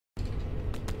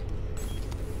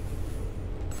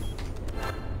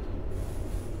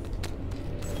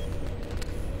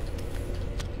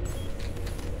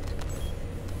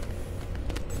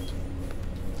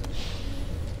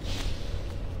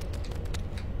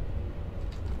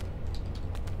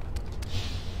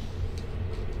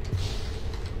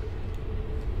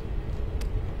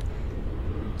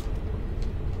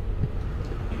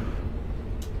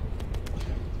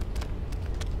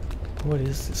what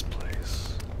is this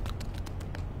place?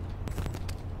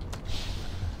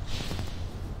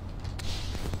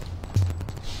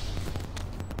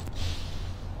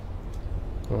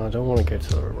 Well, I don't want to go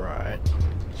to the right.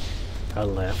 I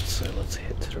left, so let's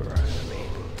head to the right, I mean.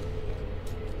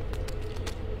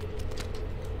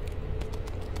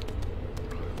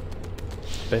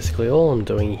 Basically all I'm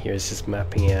doing here is just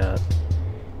mapping out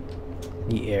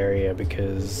the area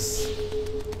because,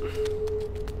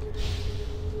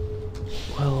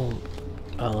 well,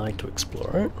 I like to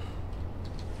explore it,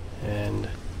 and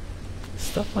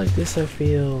stuff like this I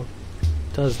feel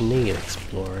does need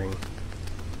exploring.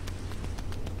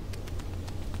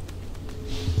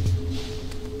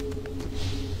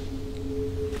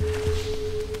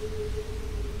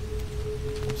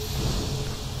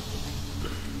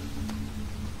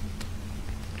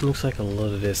 Looks like a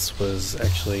lot of this was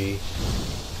actually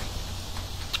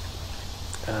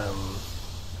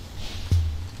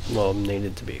well,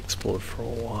 needed to be explored for a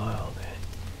while there.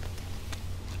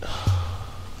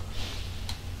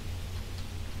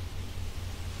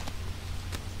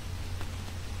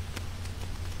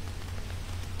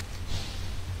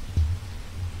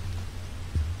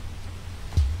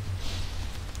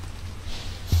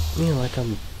 Yeah, like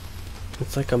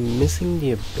it's like I'm missing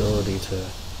the ability to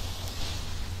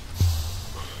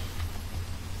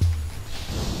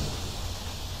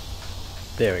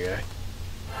there we go.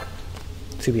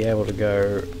 To be able to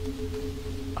go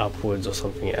upwards or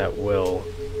something at will.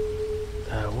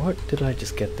 What did I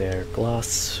just get there? Glass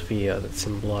sphere that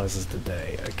symbolizes the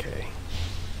day. Okay.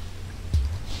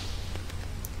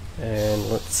 And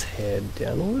let's head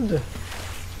downward.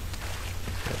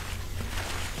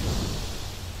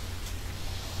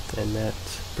 And that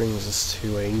brings us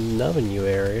to another new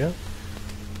area.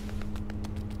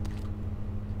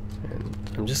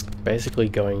 I'm just basically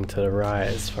going to the right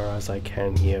as far as I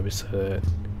can here, so that,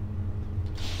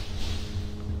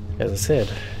 as I said,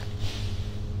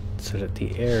 so that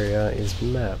the area is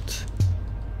mapped.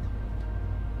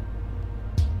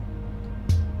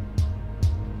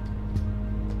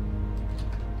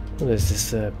 Well, there's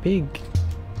this big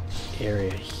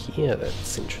area here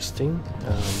that's interesting.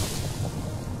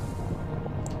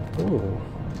 Ooh,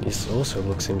 this also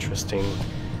looks interesting.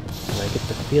 And I get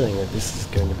the feeling that this is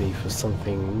going to be for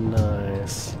something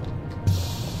nice.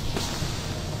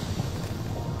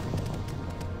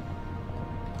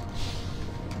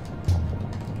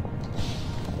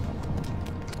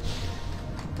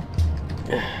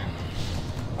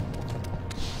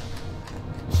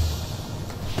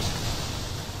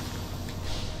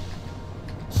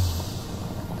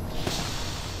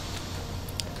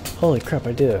 Holy crap,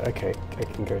 I did it. Okay, I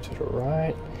can go to the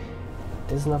right.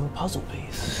 There's another puzzle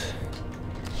piece.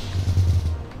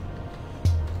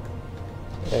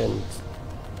 And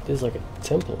there's like a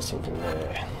temple or something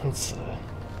there. Let's, I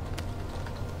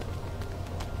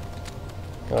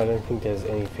don't think there's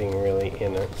anything really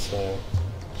in it, so...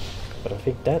 But I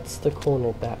think that's the corner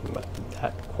of that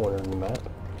corner of the map.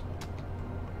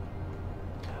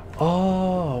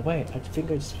 Oh, wait, I think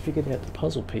I just figured out the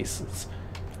puzzle pieces.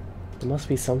 There must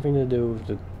be something to do with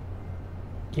the...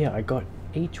 Yeah, I got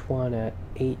each one at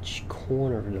each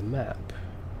corner of the map.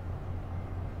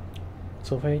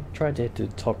 So if I tried to head to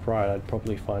the top right, I'd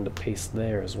probably find a piece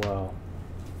there as well.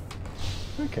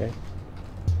 Okay.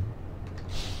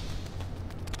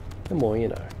 The more you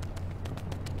know.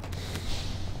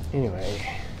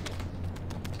 Anyway.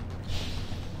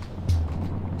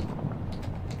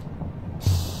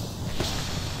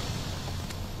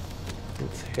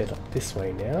 Let's head up this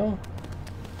way now.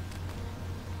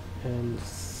 And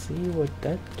see what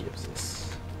that gives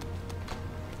us.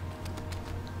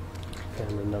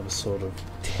 Found another sort of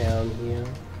town here.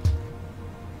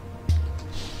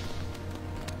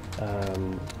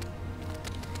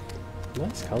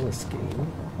 Nice color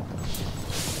scheme.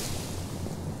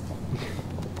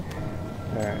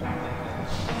 Alright.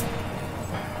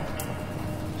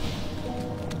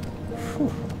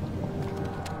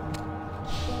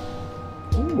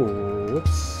 Ooh,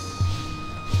 what's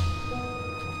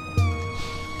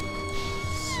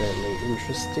certainly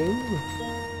interesting.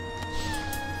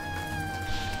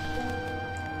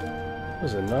 That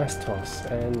was a nice toss,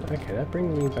 and okay, that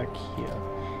brings me back here.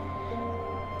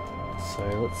 So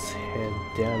let's head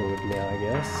downward now, I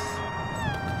guess.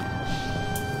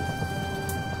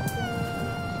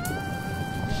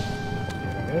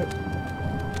 There we go.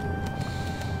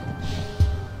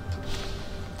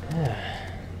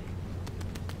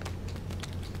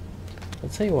 I'll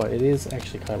tell you what, it is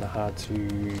actually kind of hard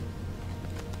to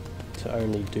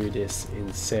only do this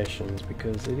in sessions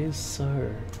because it is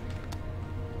so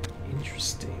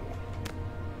interesting.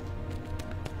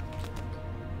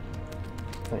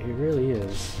 Like, it really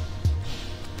is.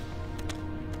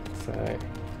 So,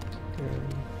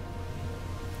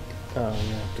 oh, I'm gonna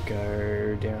have to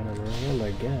go down and around,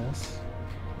 I guess.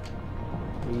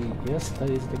 Yes, that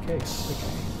is the case.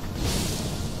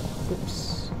 Okay.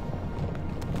 Oops.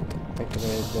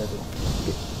 Activated that a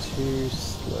bit too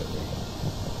slowly.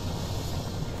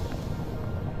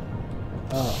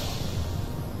 Oh.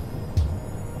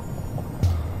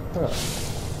 Huh.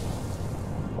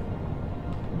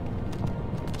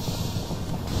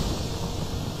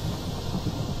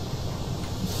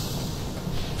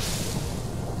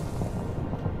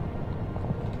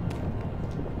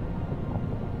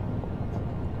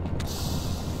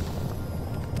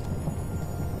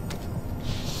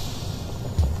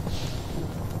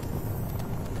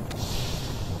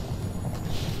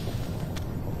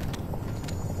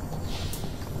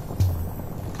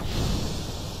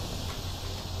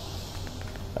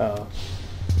 Oh.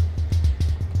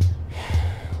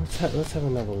 Let's have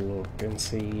another look and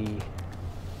see.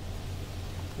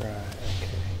 Right, okay.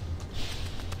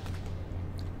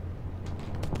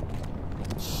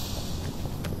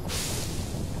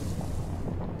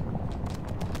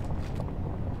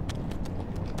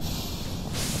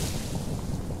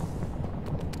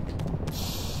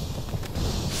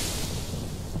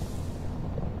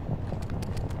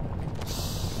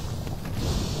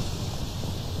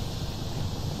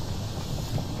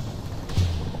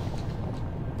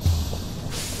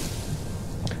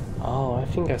 Oh, I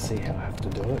think I see how I have to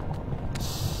do it.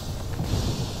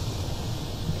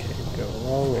 Okay, go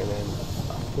along and then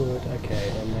upward, okay,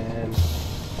 and then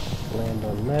land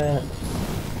on that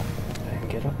and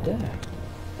get up there.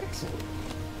 Excellent.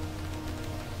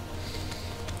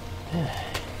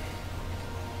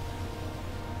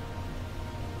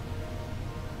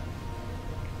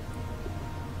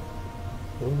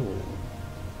 Ooh.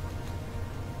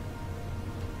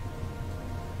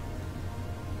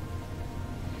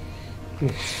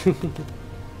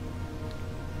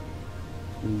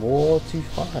 More to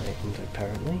find,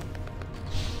 apparently.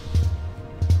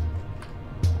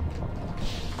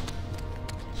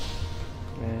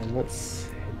 And let's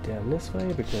head down this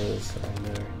way because I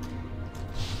know.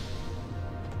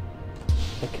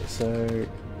 Okay, so.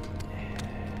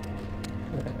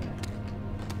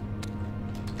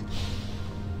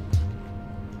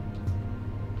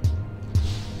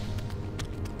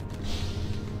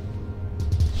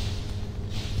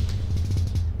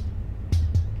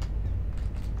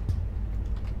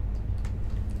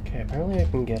 Okay, apparently I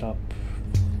can get up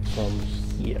from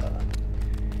here.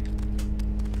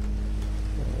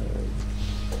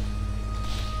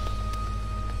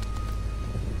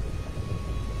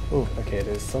 Oh, okay,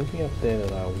 there's something up there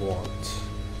that I want.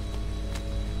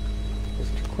 Is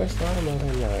it a quest item? I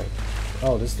don't know.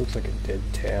 Oh, this looks like a dead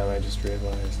town, I just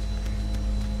realized.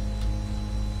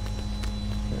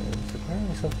 There's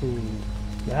apparently something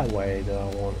that way that I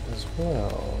want as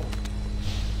well.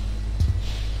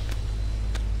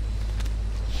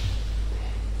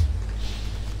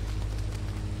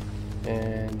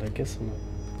 And I guess I'm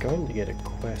going to get a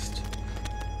quest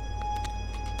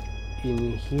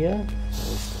in here.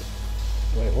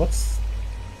 Wait, what's...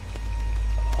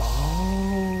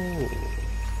 Oh!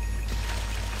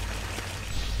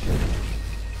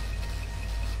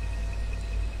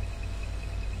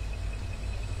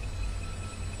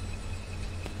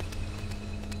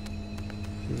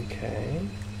 Okay.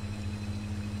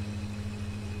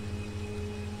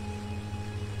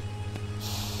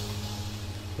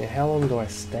 Yeah, how long do I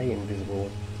stay invisible?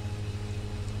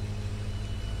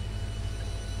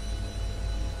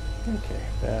 Okay,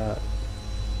 about a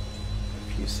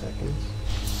few seconds.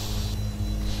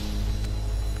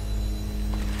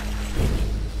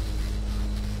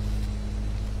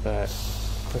 But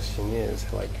the question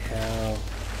is, like, how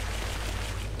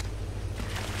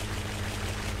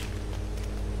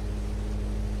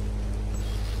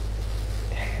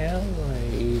do I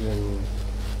even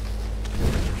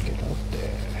get up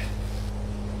there?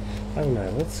 I don't know,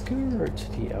 let's go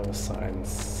to the other side and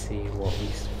see what we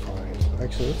find.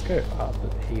 Actually, let's go up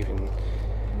even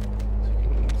so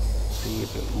we can see a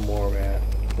bit more about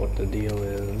what the deal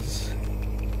is.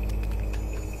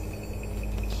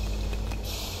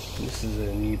 This is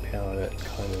a new power that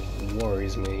kind of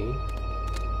worries me.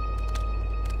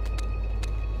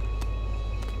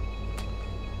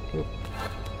 Oh,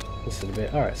 this is a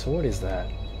bit... Alright, so what is that?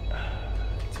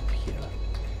 It's up here.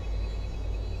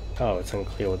 Oh, it's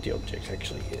unclear what the object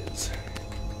actually is.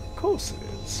 Of course it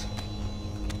is.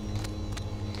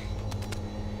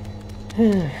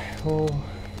 Well,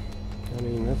 I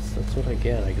mean, that's what I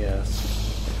get, I guess.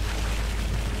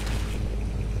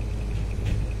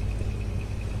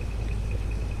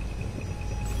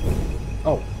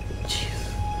 Oh,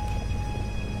 jeez.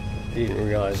 Didn't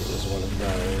realize it was one of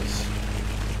those.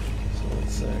 So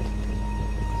let's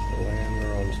land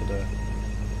her onto the...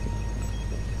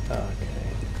 Okay.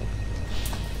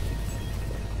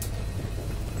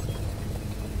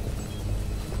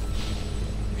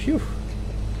 Phew.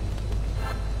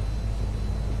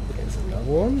 There's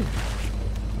another one.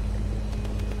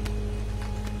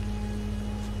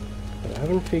 But I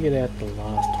haven't figured out the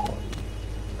last one.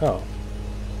 Oh.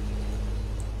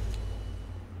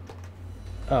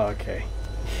 Oh, okay.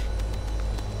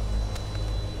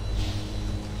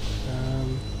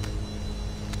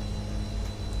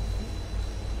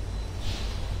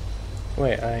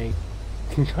 Wait, I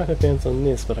can kind of bounce on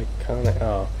this, but I can't.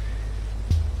 Oh.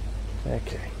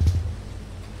 Okay.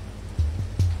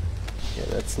 Yeah,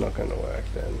 that's not going to work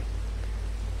then.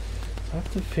 I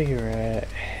have to figure out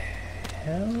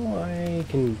how I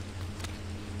can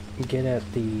get at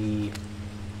the...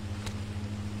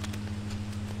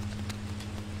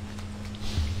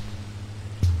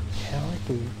 How I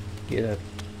can get at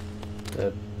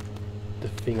the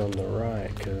thing on the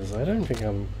right, because I don't think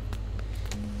I'm...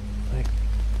 Like,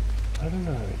 I don't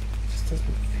know, it just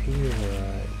doesn't feel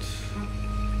right.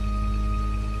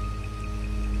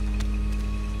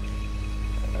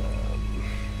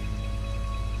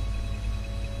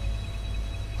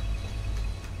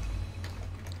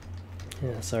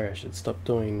 Yeah, sorry, I should stop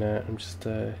doing that. I'm just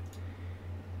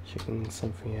checking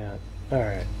something out.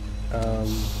 Alright.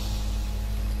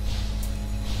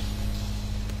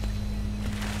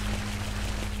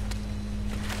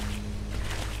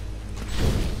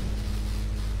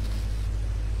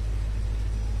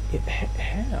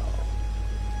 How?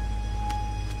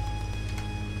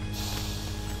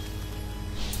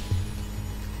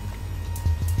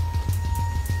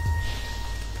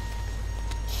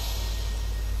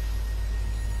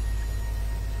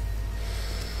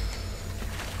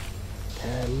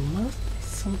 There must be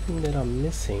something that I'm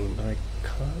missing, but I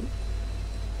can't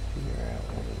figure out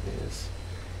what it is.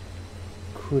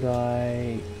 Could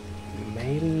I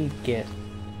maybe get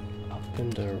up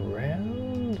and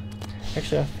around?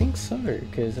 Actually, I think so,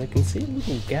 because I can see a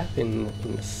little gap in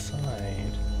the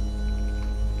side.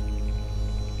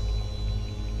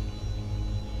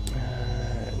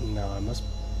 No,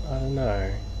 I don't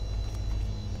know.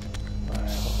 I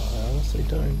honestly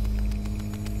don't.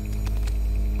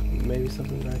 Maybe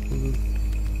something I can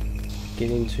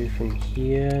get into from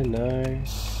here? No.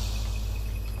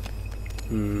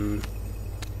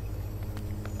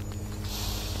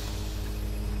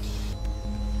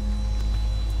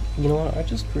 You know what, I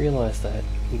just realized that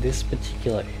this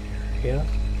particular area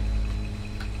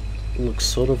looks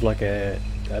sort of like a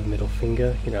middle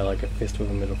finger, you know, like a fist with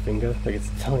a middle finger, like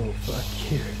it's telling me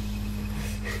fuck you.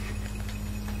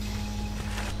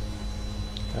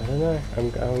 I don't know, I'm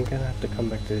gonna have to come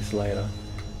back to this later.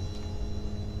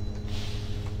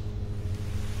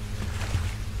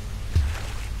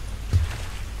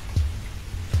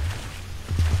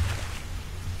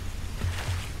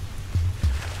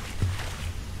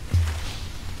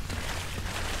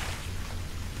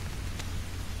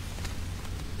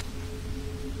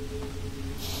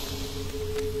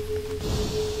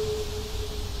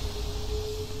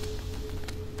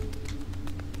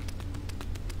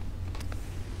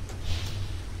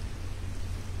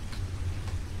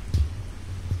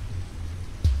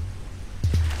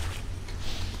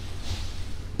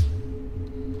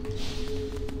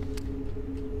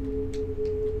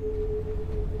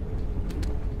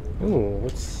 Ooh,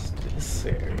 what's this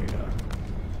area?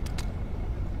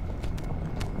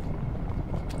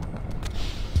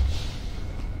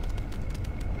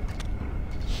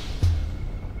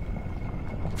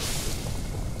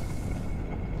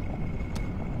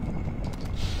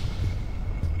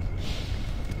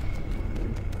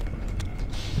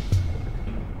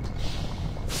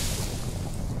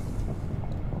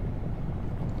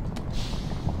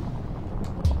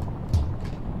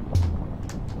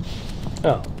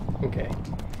 Oh, okay.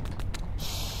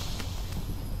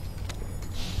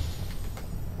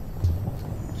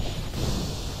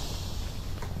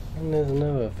 And there's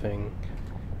another thing.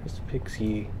 There's a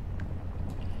pixie.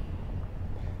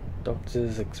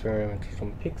 Doctors experimented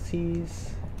on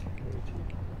pixies.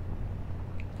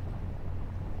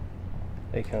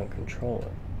 They can't control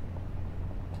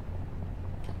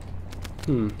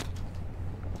it.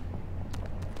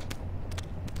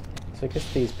 So I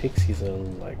guess these pixies are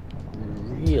like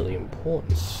really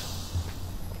important.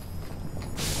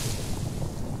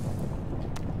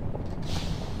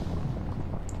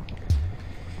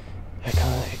 I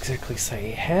can't exactly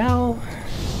say how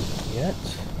yet,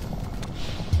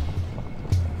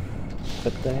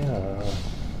 but they are.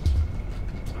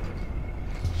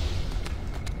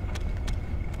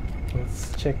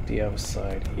 check the other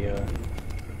side here.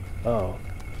 Oh.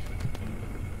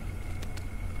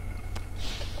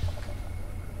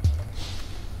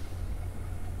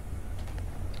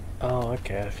 Oh,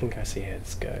 okay, I think I see how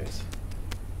this goes.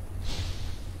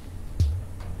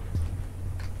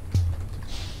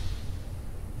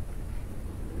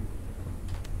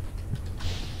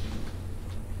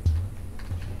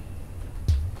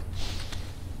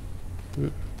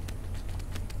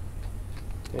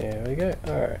 There we go.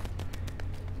 Alright.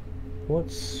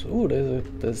 What's... Ooh,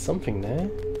 there's something there.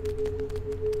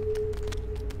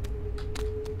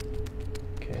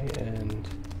 Okay, and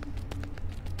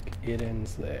it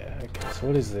ends there. Okay, so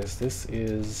what is this? This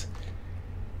is...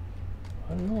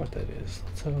 I don't know what that is.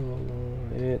 Let's have a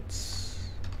look. It's...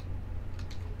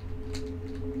 I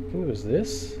think it was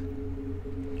this?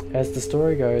 As the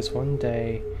story goes, one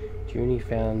day Junie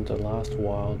found the last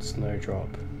wild snowdrop.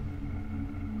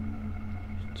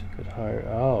 She took it home.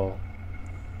 Oh.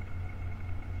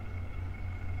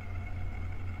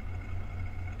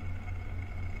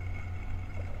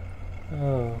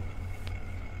 Oh.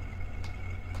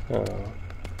 Oh.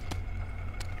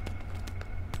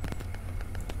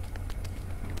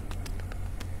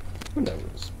 Well, that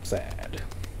was sad.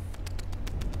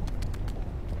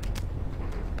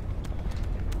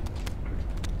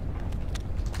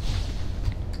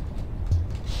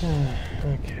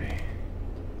 Okay.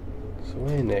 So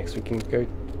where next? We can go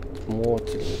more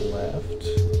to the left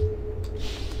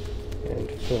and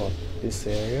fill up this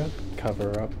area.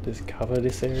 Cover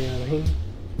this area, I mean.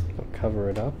 Not cover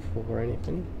it up or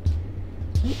anything.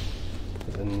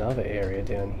 There's another area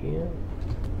down here.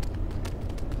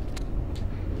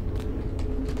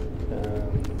 I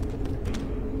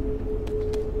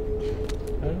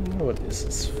don't know what this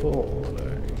is for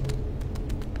though.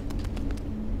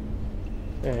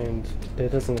 And there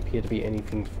doesn't appear to be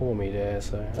anything for me there,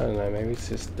 so I don't know, maybe it's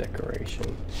just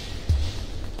decoration.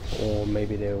 Or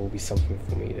maybe there will be something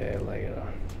for me there later.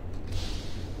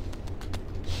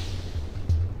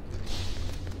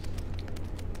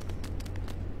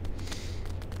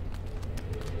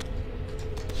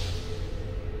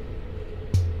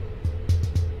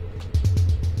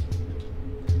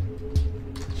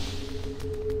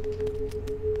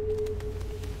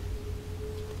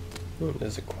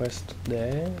 There's a quest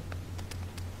there,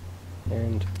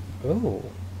 and oh,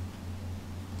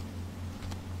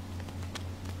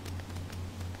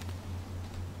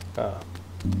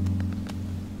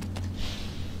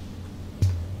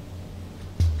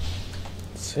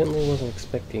 certainly wasn't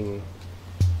expecting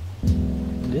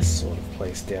this sort of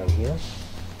place down here.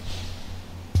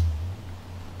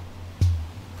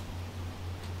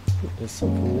 There's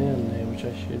something down there which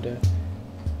I should.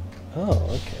 Oh,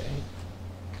 okay.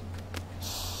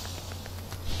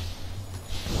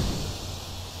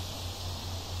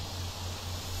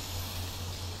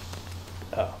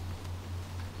 Oh.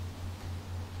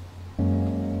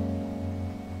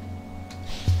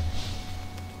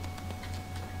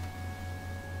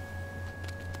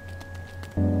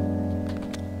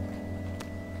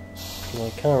 Well, I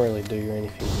can't really do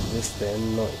anything with this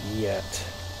then, not yet.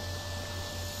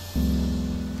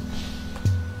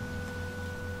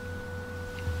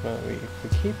 Well, if we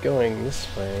keep going this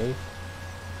way...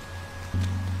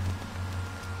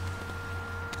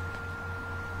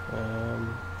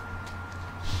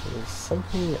 there's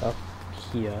something up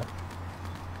here.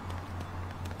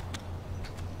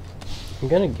 I'm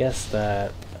gonna guess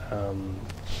that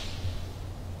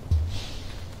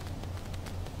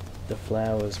the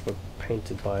flowers were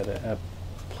painted by the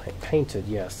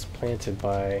planted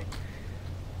by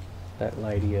that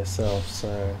lady herself.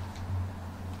 So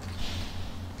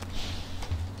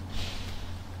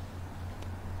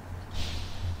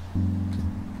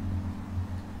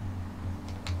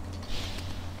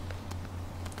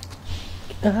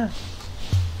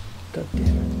God damn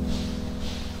it.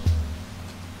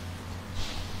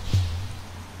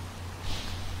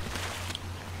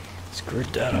 Screwed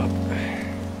that up.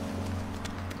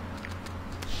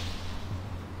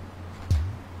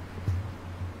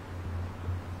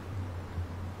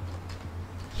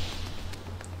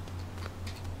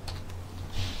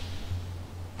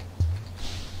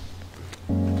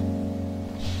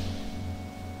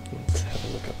 Let's have a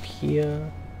look up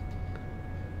here.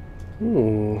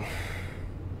 Ooh.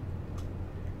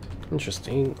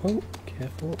 Interesting. Oh,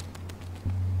 careful.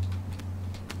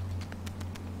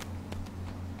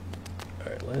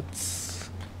 Alright, let's...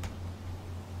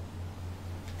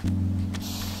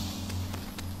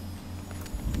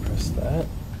 press that.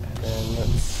 And then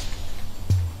let's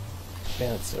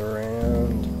bounce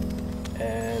around.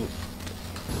 And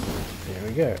there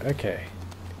we go. Okay.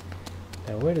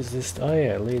 Now where does this... oh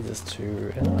yeah, it leads us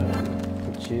to an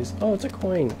item, which is... oh, it's a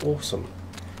coin! Awesome!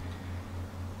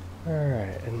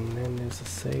 Alright, and then there's a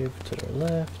save to the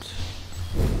left.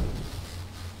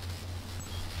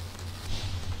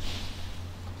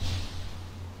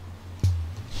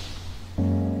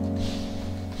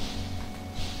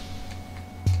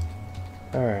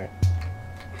 Alright.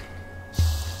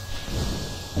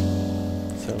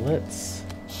 So let's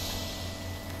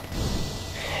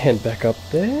head back up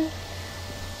there.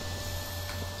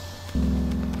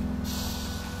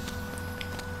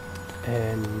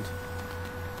 And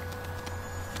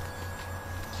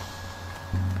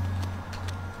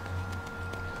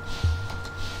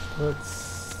let's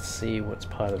see what's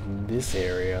part of this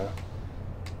area.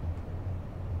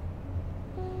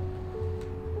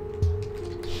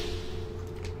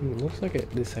 Looks like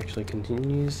this actually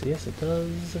continues. Yes, it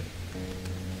does.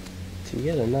 To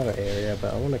yet another area,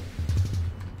 but I want to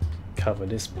cover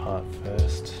this part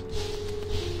first.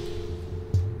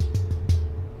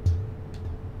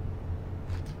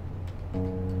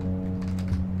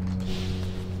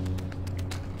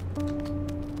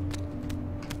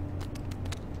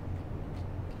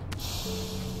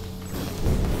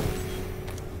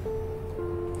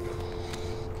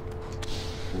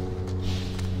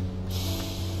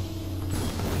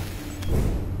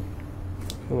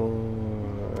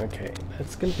 Okay,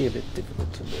 that's going to be a bit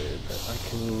difficult to do, but I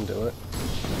can do it.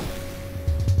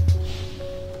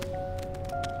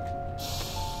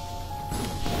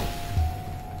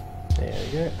 There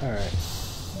we go, alright.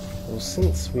 Well,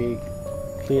 since we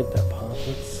cleared that path,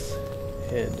 let's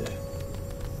head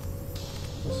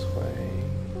this way.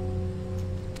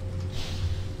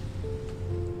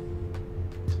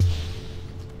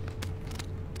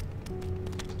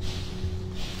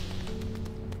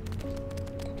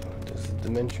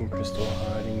 Dimension crystal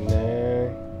hiding there.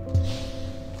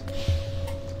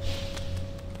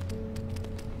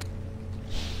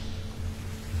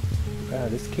 Wow,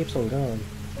 this keeps on going.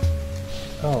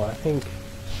 Oh, I think...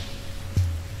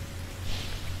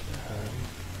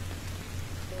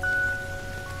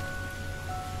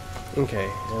 okay,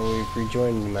 and we've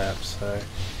rejoined the map, so...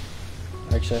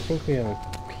 actually, I think we have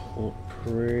a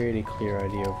pretty clear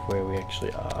idea of where we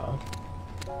actually are.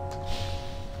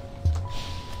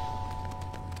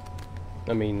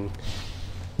 I mean,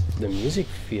 the music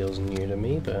feels new to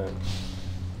me, but...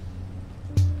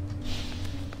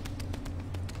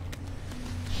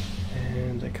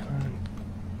 and I can't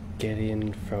get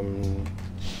in from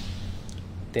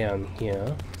down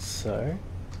here, so...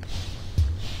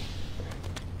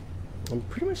 I'm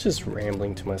pretty much just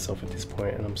rambling to myself at this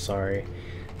point, and I'm sorry.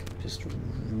 Just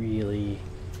really...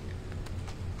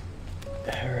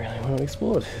 I really want to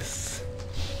explore this.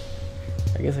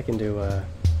 I guess I can do a...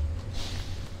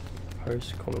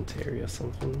 post commentary or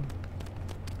something.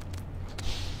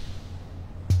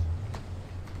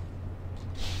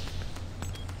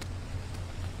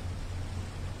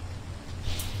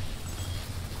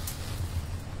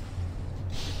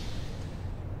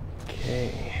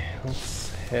 Okay,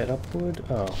 let's head upward.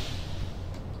 Oh.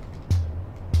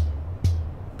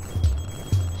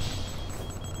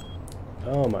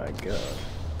 Oh my god.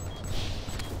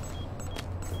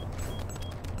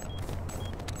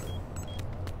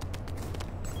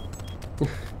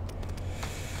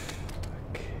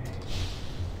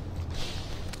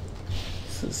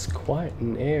 This is quite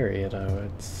an area though,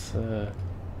 it's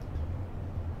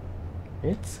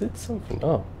something.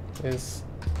 Oh, there's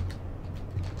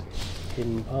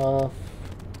hidden path.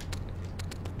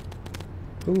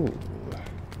 Ooh.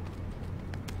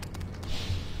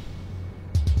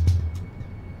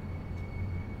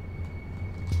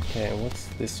 Okay, what's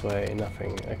this way?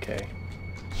 Nothing. Okay.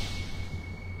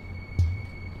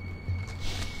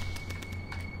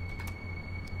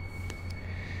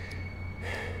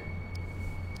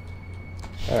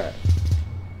 Alright.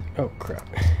 Oh crap.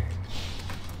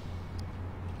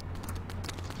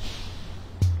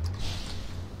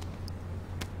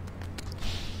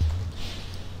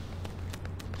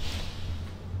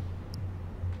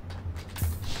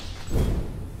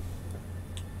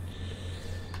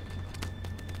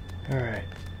 Alright.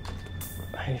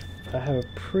 I have a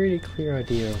pretty clear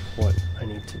idea of what I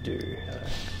need to do.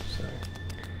 So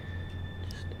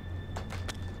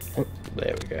just, oh,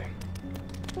 there we go.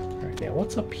 Alright, now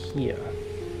what's up here?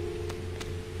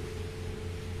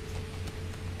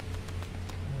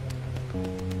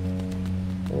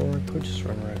 Or I could just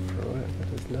run right through it, but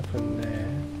there's nothing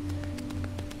there.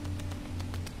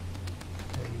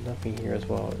 And nothing here as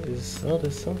well. Oh,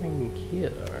 there's something here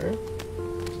though.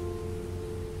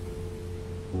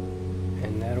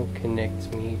 And that'll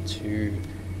connect me to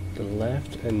the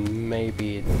left, and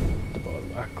maybe the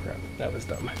bottom. Ah, crap, that was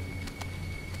dumb.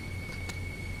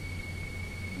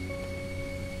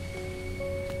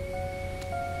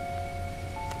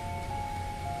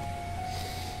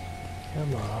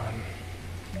 Come on.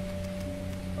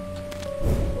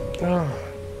 Oh.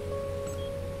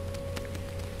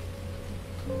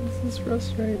 This is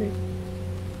frustrating.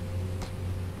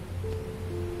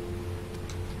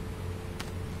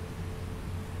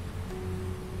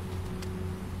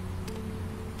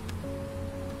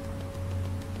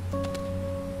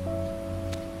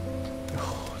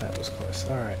 Oh, that was close.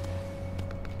 Alright.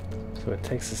 So it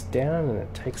takes us down and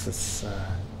it takes us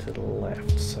to the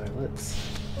left. So let's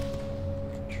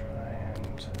try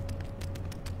and...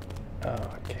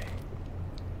 Oh, okay.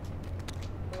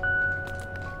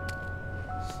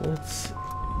 So let's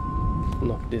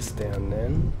knock this down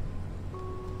then.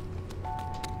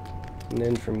 And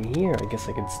then from here, I guess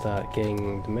I could start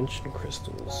getting dimension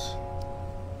crystals.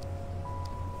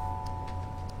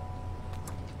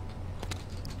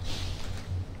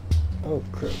 Oh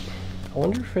crap. I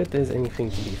wonder if there's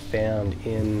anything to be found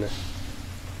in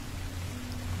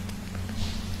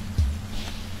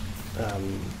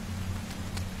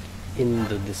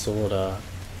the disorder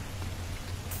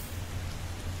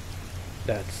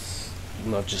that's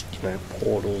not just, you know,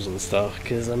 portals and stuff,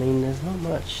 because I mean there's not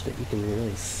much that you can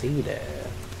really see there.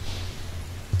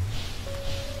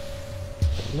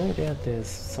 But no doubt there's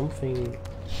something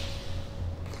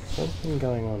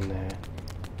going on there.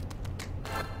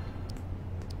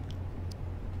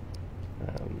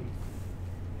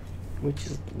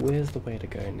 Where's the way to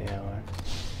go now?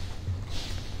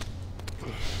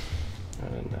 I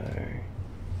don't know.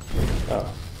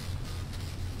 Oh.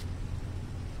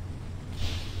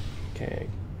 Okay.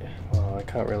 Well, I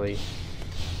can't really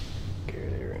go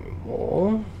there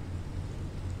anymore.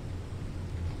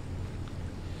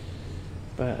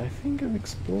 But I think I've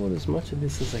explored as much of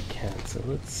this as I can, so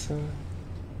let's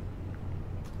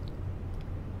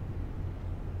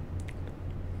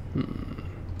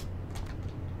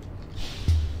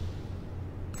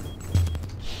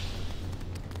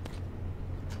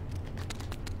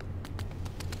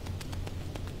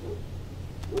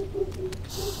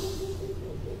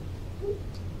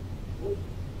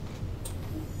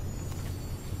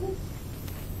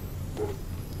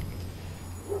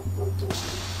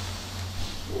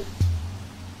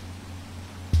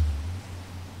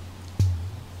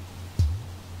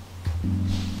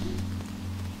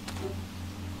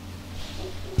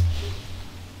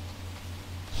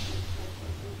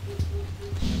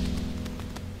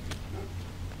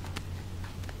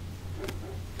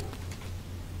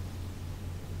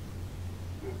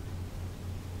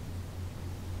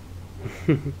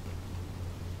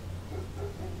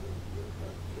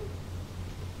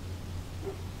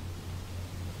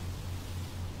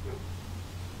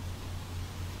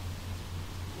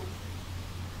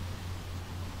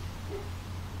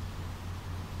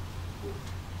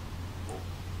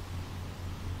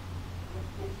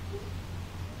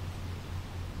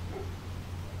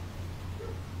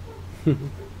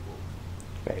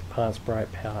Wait, past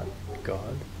bright power,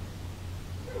 God.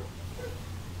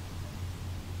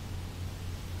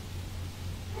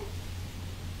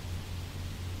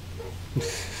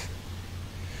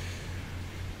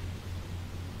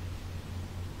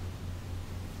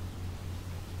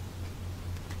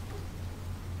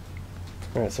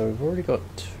 Alright, so we've already got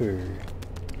 2.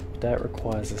 That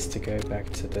requires us to go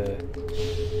back to the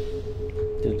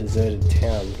deserted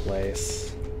town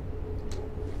place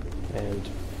and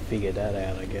figure that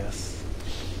out, I guess.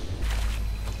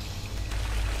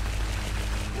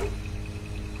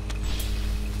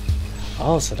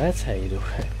 Oh, so that's how you do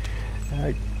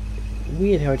it.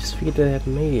 Weird how I just figured that out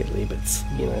immediately, but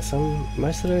you know,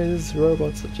 most of those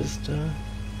robots are just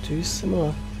too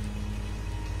similar.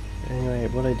 Anyway,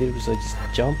 what I did was I just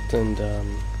jumped and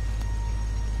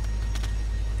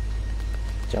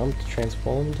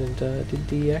transformed, and did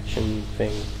the action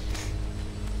thing.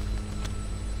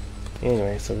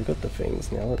 Anyway, so we've got the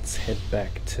things. Now let's head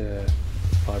back to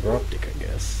fiber optic, I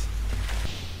guess.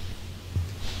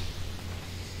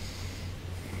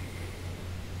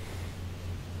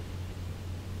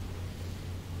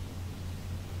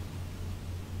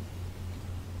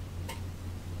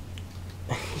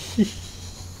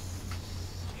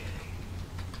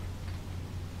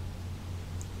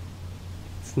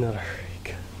 It's not a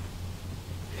rig.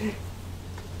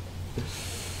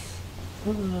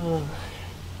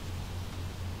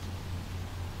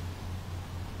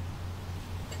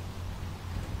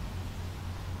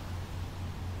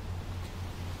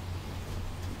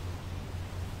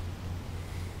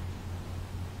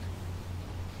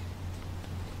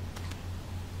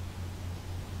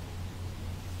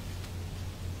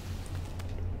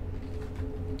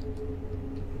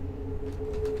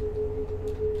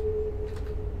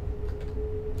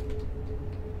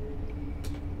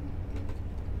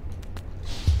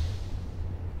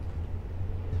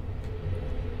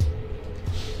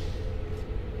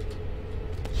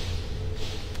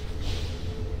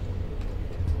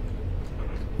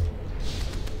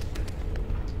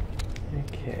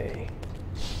 Okay.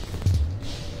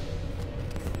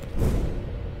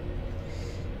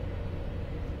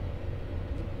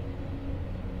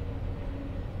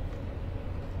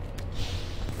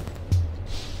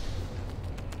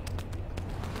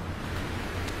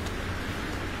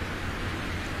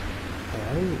 I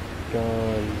haven't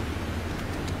gone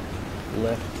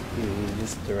left in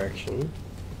this direction.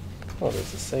 Oh,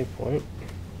 there's a save point.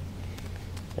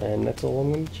 And that's all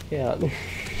I'm going to check out.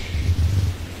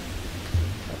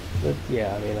 But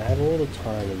yeah, I mean, I have all the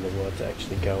time in the world to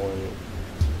actually go and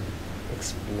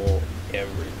explore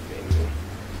everything.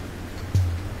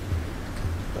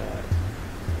 But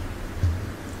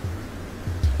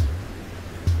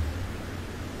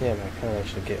yeah, but I can't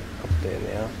actually get up there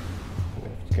now. I'm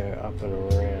going to have to go up and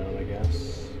around, I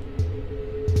guess.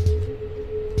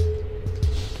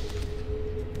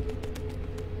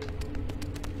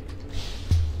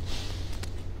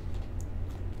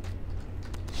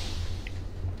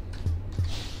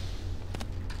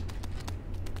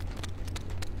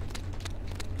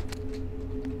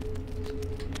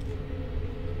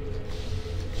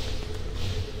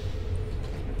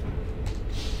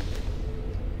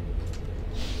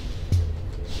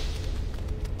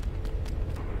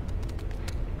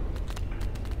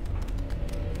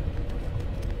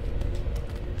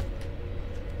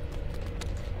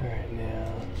 Alright,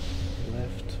 now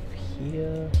left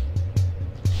here.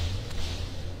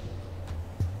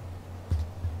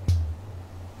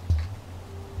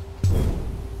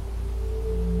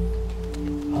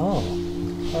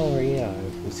 Oh yeah,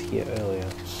 I was here earlier.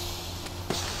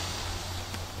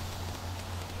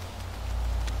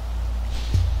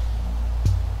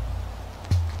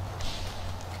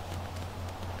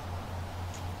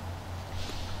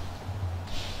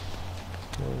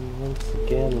 And once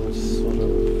again, we're sort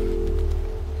of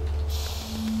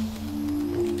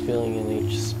filling in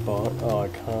each spot. Oh, I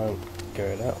can't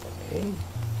go that way.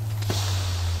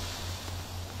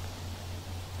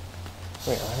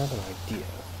 Wait, I have an idea.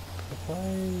 If I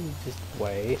just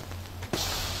wait.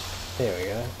 There we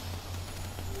go.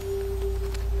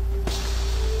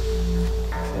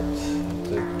 Except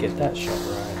to get that shot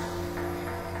right.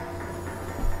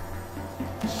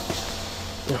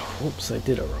 Oh, whoops, I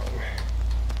did it wrong.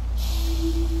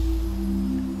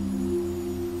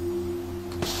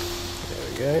 There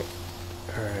we go.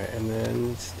 Alright, and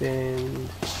then stand.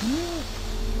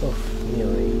 Oh,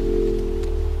 nearly.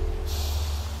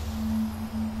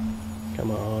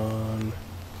 Come on.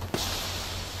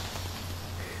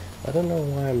 I don't know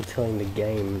why I'm telling the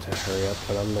game to hurry up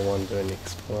when I'm the one doing the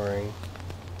exploring.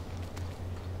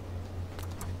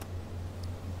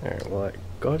 Alright, well I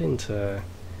got into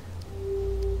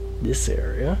this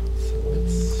area, so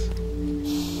let's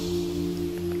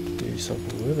do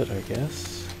something with it, I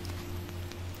guess.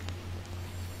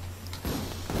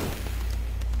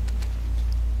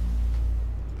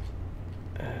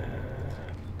 I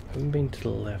haven't been to the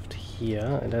left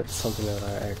here, and that's something that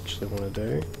I actually want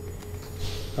to do.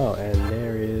 Oh, and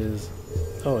there is...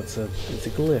 oh, it's a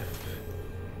glyph.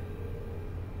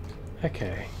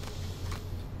 Okay.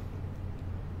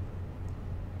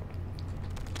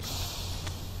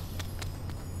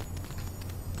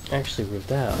 Actually, with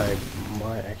that, I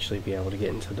might actually be able to get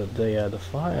into the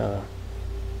fire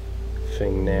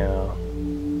thing now.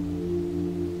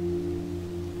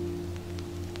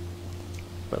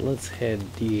 But let's head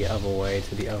the other way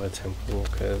to the other temple,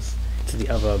 to the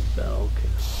other bell,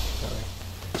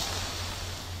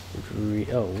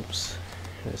 oh, oops,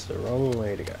 that's the wrong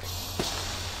way to go.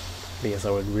 Because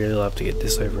I would really love to get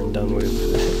this over and done with.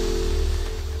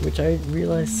 Which I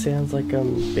realise sounds like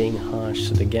I'm being harsh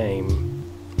to the game.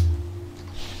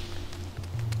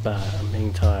 But I'm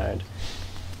being tired.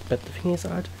 But the thing is, I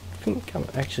don't think I'm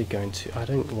actually going to, I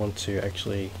don't want to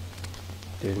actually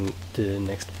do the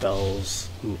next bells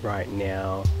right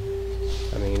now.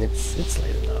 I mean, it's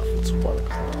late enough, it's 1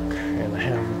 o'clock, and I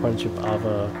have a bunch of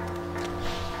other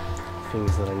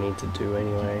things that I need to do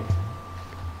anyway.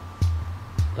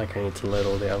 Like I need to let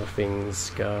all the other things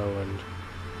go, and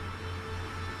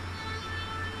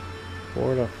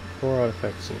 4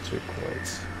 artifacts and 2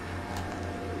 coins.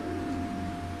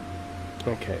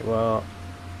 Okay, well,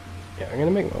 yeah, I'm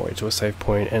gonna make my way to a save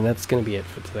point, and that's gonna be it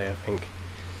for today, I think.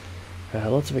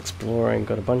 Lots of exploring,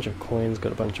 got a bunch of coins,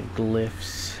 got a bunch of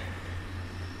glyphs.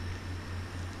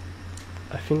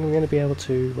 I think we're going to be able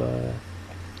to,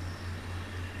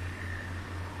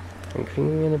 I think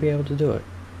we're going to be able to do it.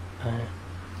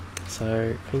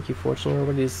 So, thank you for watching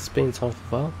everybody, this has been Time for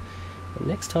File. And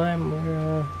next time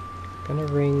we're going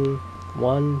to ring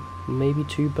 1, maybe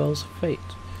 2 bells of fate.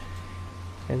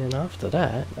 And then after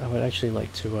that, I would actually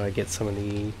like to get some of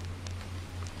the...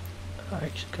 I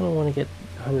actually kind of want to get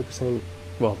 100%,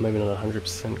 well maybe not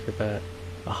 100%, but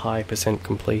a high percent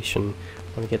completion.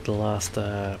 I want to get the last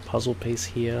puzzle piece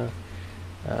here,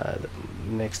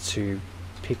 next to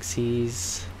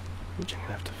Pixies, which I'm going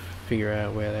to have to figure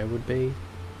out where they would be.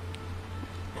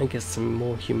 And get some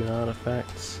more human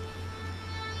artifacts.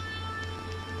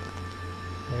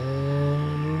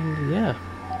 And yeah,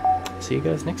 see you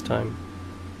guys next time.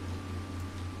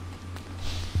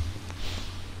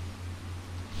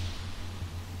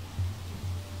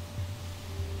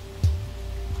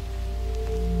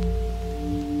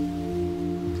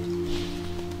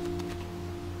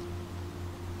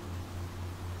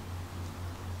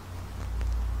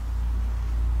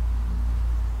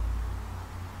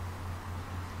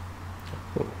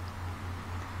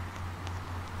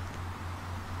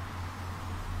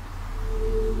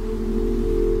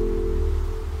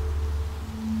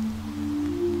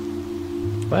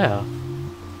 Wow,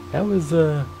 that was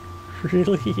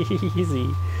really easy.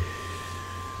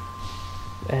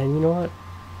 And you know what?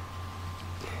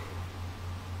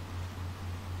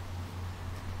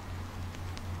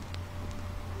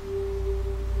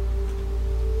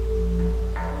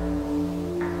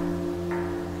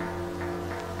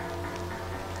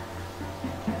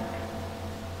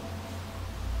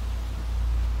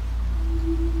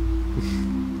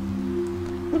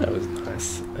 Well, that was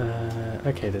nice.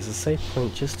 Okay, there's a save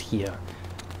point just here.